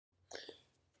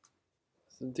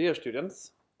Dear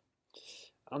students,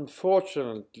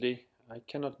 unfortunately I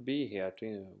cannot be here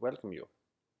to welcome you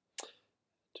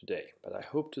today, but I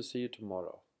hope to see you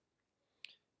tomorrow.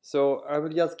 So I will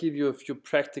just give you a few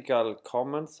practical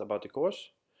comments about the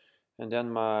course, and then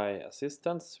my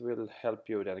assistants will help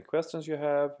you with any questions you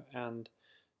have, and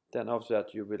then after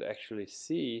that you will actually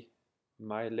see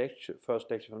my first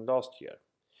lecture from last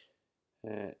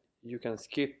year. You can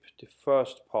skip the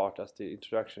first part as the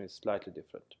introduction is slightly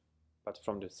different, but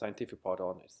from the scientific part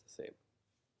on it's the same.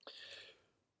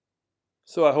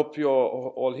 So I hope you're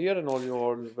all here and you're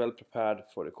all well prepared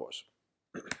for the course.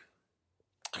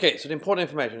 Okay, so the important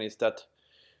information is that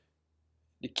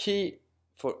the key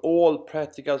for all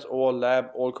practicals, all lab,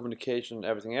 all communication,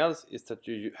 everything else is that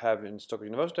you have a Stockholm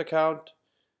University account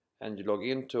and you log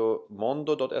into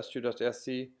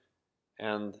mondo.stu.se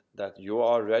and that you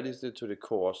are registered to the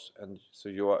course, and so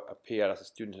you appear as a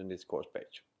student in this course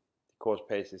page. The course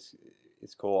page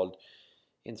is called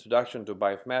Introduction to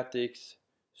Bioinformatics,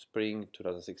 Spring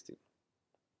 2016.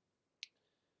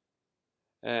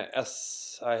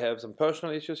 As I have some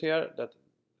personal issues here,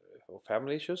 or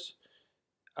family issues,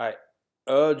 I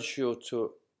urge you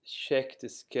to check the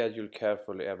schedule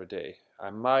carefully every day. I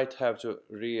might have to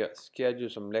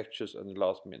reschedule some lectures in the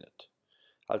last minute.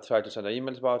 I'll try to send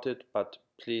emails about it, but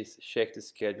please check the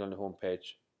schedule on the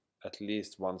homepage at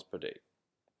least once per day.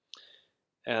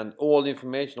 And all the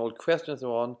information, all questions and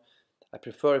so on, I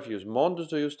prefer if you use Mondo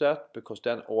to use that, because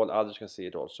then all others can see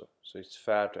it also. So it's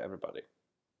fair to everybody.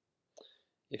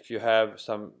 If you have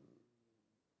some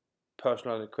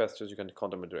personal questions, you can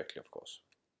contact me directly, of course.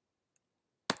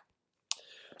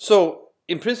 So,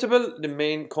 in principle, the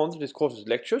main content of this course is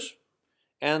lectures,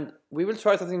 and we will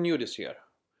try something new this year.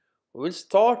 We will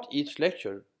start each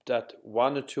lecture that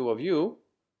one or two of you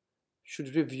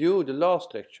should review the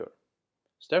last lecture.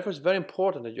 So therefore it's very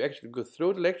important that you actually go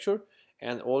through the lecture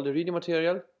and all the reading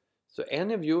material, so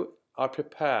any of you are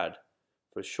prepared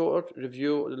for a short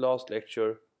review of the last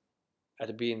lecture at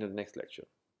the beginning of the next lecture.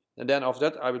 And then after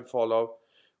that I will follow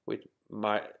with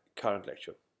my current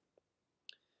lecture.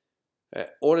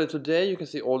 Already today you can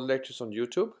see all the lectures on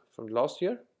YouTube from last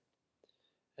year.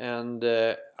 And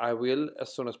I will,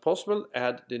 as soon as possible,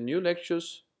 add the new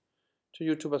lectures to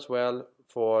YouTube as well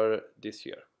for this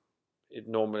year. It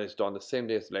normally is done the same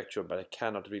day as the lecture, but I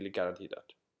cannot really guarantee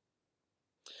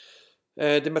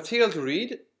that. The material to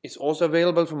read is also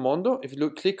available from Mondo. If you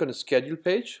click on the schedule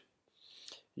page,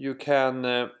 you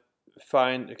can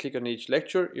click on each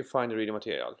lecture, you find the reading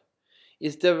material.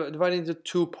 It's divided into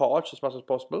two parts as much as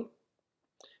possible.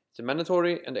 It's a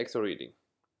mandatory and extra reading.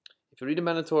 If you read the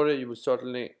mandatory, you will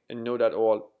certainly know that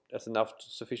all that's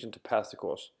sufficient to pass the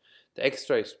course. The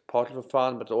extra is partly for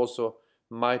fun, but also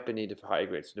might be needed for higher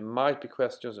grades. So there might be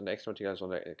questions and extra materials on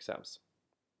the exams.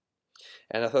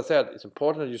 And as I said, it's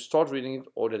important that you start reading it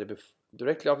already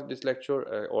directly after this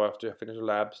lecture or after you finish the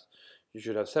labs. You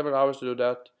should have several hours to do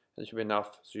that, and it should be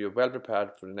enough so you're well prepared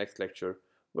for the next lecture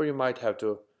where you might have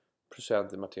to present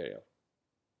the material.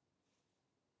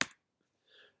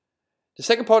 The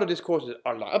second part of this course is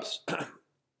our labs.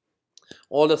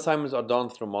 All the assignments are done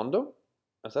through Mondo.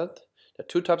 As I said, there are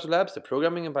two types of labs: the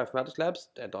programming and bioinformatics labs.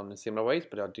 They're done in similar ways,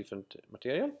 but they are different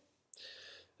material.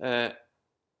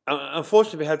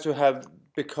 Unfortunately, we have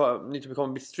to need to become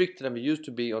a bit stricter than we used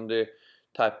to be on the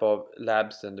type of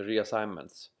labs and the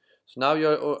reassignments. So now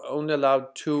you're only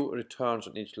allowed 2 returns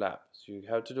on each lab. So you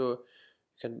have to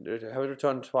have a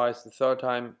return twice. The third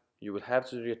time you will have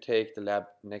to retake the lab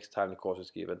next time the course is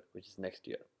given, which is next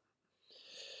year.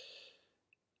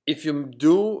 If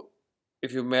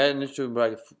you manage to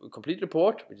write a complete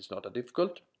report, which is not that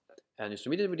difficult, and you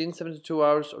submit it within 72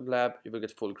 hours of the lab, you will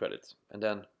get full credits. And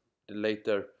then the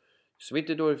later you submit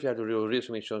it, or if you have to do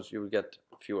resubmissions, you will get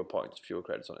fewer points, fewer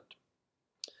credits on it.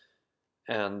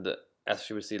 And as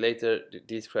you will see later,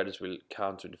 these credits will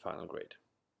count to the final grade.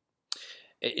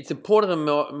 It's important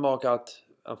to mark out,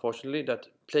 unfortunately, that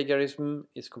plagiarism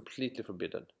is completely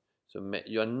forbidden. So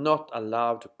you are not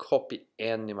allowed to copy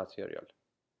any material.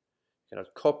 You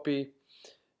cannot copy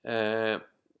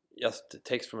just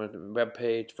text from a web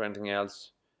page for anything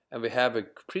else. And we have a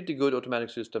pretty good automatic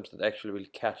systems that actually will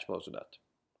catch most of that.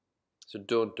 So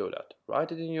don't do that.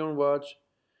 Write it in your own words.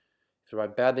 If you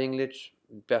write bad English,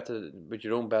 better with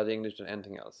your own bad English than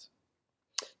anything else.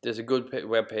 There's a good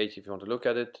web page if you want to look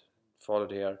at it. Follow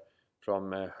it here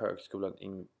from Högskolan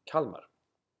in Kalmar.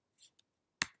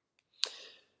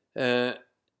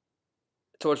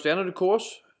 Towards the end of the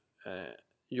course,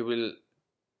 you will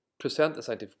present the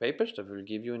scientific papers that we will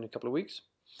give you in a couple of weeks.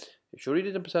 You should read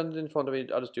it and present it in front of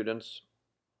other students.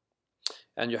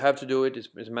 And you have to do it,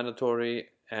 it's mandatory,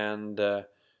 and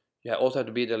You also have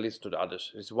to be there and listen to the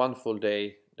others. It's one full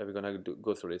day that we're going to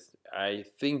go through this. I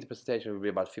think the presentation will be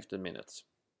about 15 minutes,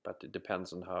 but it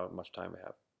depends on how much time we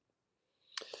have.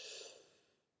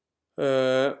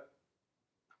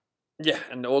 Yeah,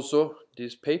 and also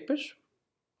these papers,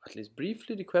 at least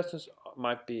briefly, the questions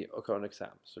might be occur on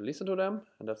exam. So listen to them,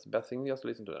 and that's the best thing, just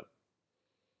listen to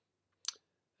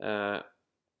them.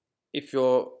 If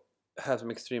you have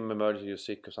some extreme emergency, you're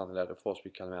sick or something like that, of course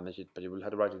we can manage it, but you will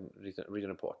have to write a written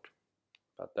report.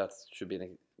 But that should be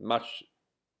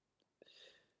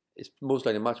it's most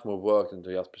likely much more work than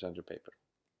to just present your paper.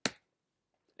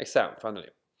 Exam, finally.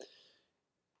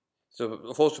 So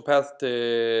of course to pass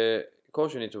the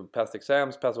course you need to pass the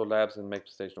exams, pass all labs, and make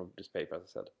presentation of this paper, as I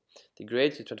said. The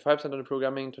grades is 25% on the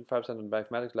programming, 25% on the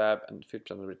mathematics lab, and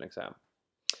 50% on the written exam.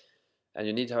 And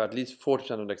you need to have at least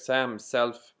 40% on the exam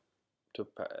itself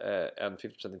and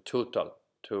 50% in total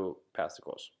to pass the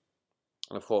course.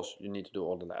 And of course you need to do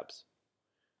all the labs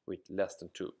with less than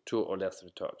two or less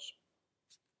returns.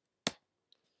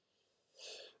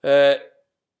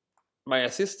 My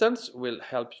assistants will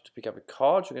help you to pick up a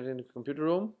card to get in the computer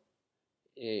room.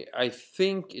 I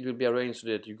think it will be arranged so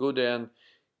that you go there and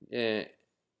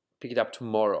pick it up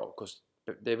tomorrow, because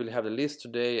they will have the list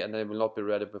today and they will not be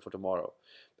ready before tomorrow.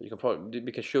 But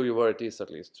we can show you where it is at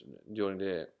least during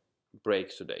the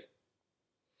breaks today.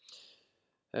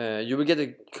 You will get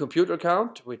a computer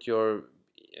account with your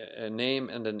name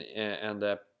and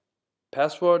the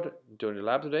password during the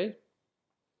lab today.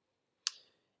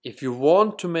 If you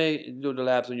want to do the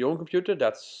labs on your own computer,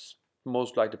 that's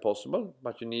most likely possible,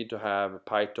 but you need to have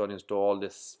Python installed.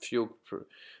 There's few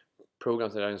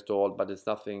programs that are installed, but it's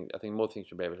nothing. I think most things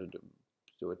should be able to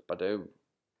do it, but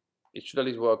it should at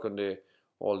least work on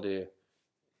all the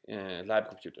lab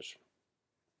computers.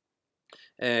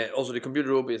 Also, the computer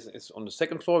room is on the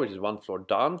second floor, which is one floor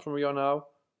down from where you are now.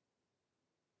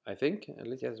 I think at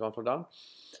least yes, one floor down.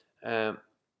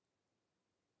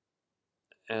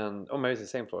 And maybe it's the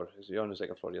same floor. You're on the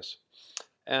second floor, yes.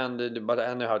 But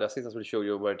anyhow, the assistants will show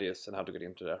you where it is and how to get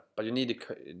into there. But you need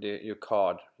your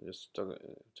card just to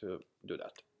do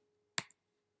that.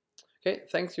 Okay,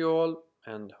 thanks you all,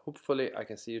 and hopefully I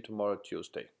can see you tomorrow,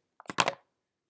 Tuesday.